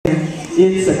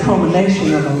It's a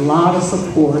culmination of a lot of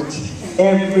support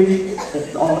every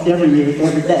year,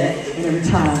 every day, and every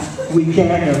time we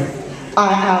gather.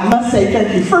 I must say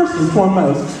thank you first and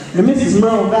foremost to Mrs.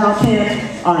 Merle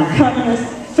Valcamp, our accompanist.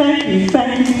 Thank you,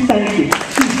 thank you, thank you.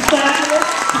 She's fabulous,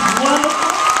 she's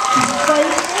wonderful, she's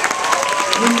faithful.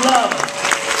 We love her.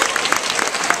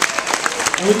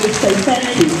 And we just say thank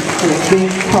you for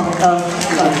being part of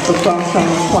the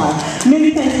Sophias Choir.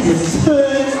 Many thanks to Mrs.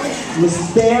 Hood, Ms.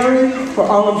 Berry, for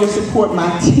all of your support.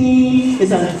 My team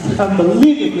is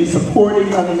unbelievably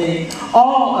supportive of me.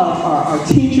 All of our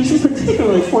teachers, and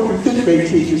particularly 4th and 5th grade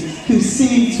teachers, who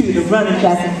see to the running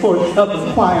back and forth of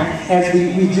the choir as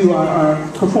we do our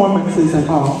performances and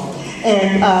all.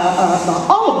 And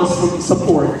all of the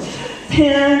support.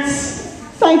 Parents,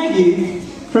 thank you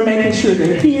for making sure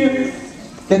they're here,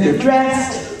 that they're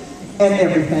dressed, and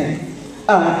everything.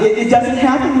 It doesn't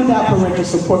happen without parental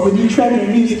support, with you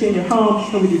treasuring music in your home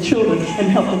and with your children and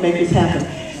helping make this happen.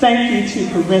 Thank you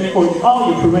for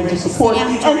all your parental support.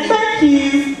 And thank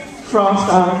you, Frost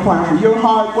Island Choir, for your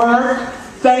hard work.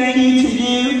 Thank you to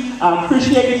you. I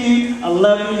appreciate you. I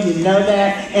love you. You know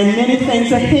that. And many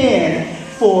things ahead.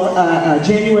 For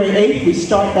January 8th, we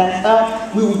start back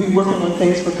up. We will be working on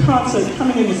things for concert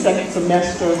coming in the second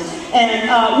semester.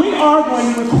 And we are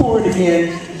going to record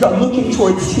again, looking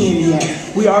towards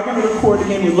TNEA. We are going to record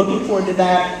again. We're looking forward to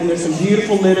that. And there's some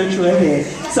beautiful literature ahead.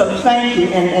 So thank you.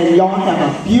 And y'all have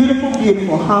a beautiful,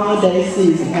 beautiful holiday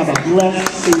season. Have a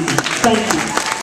blessed season. Thank you.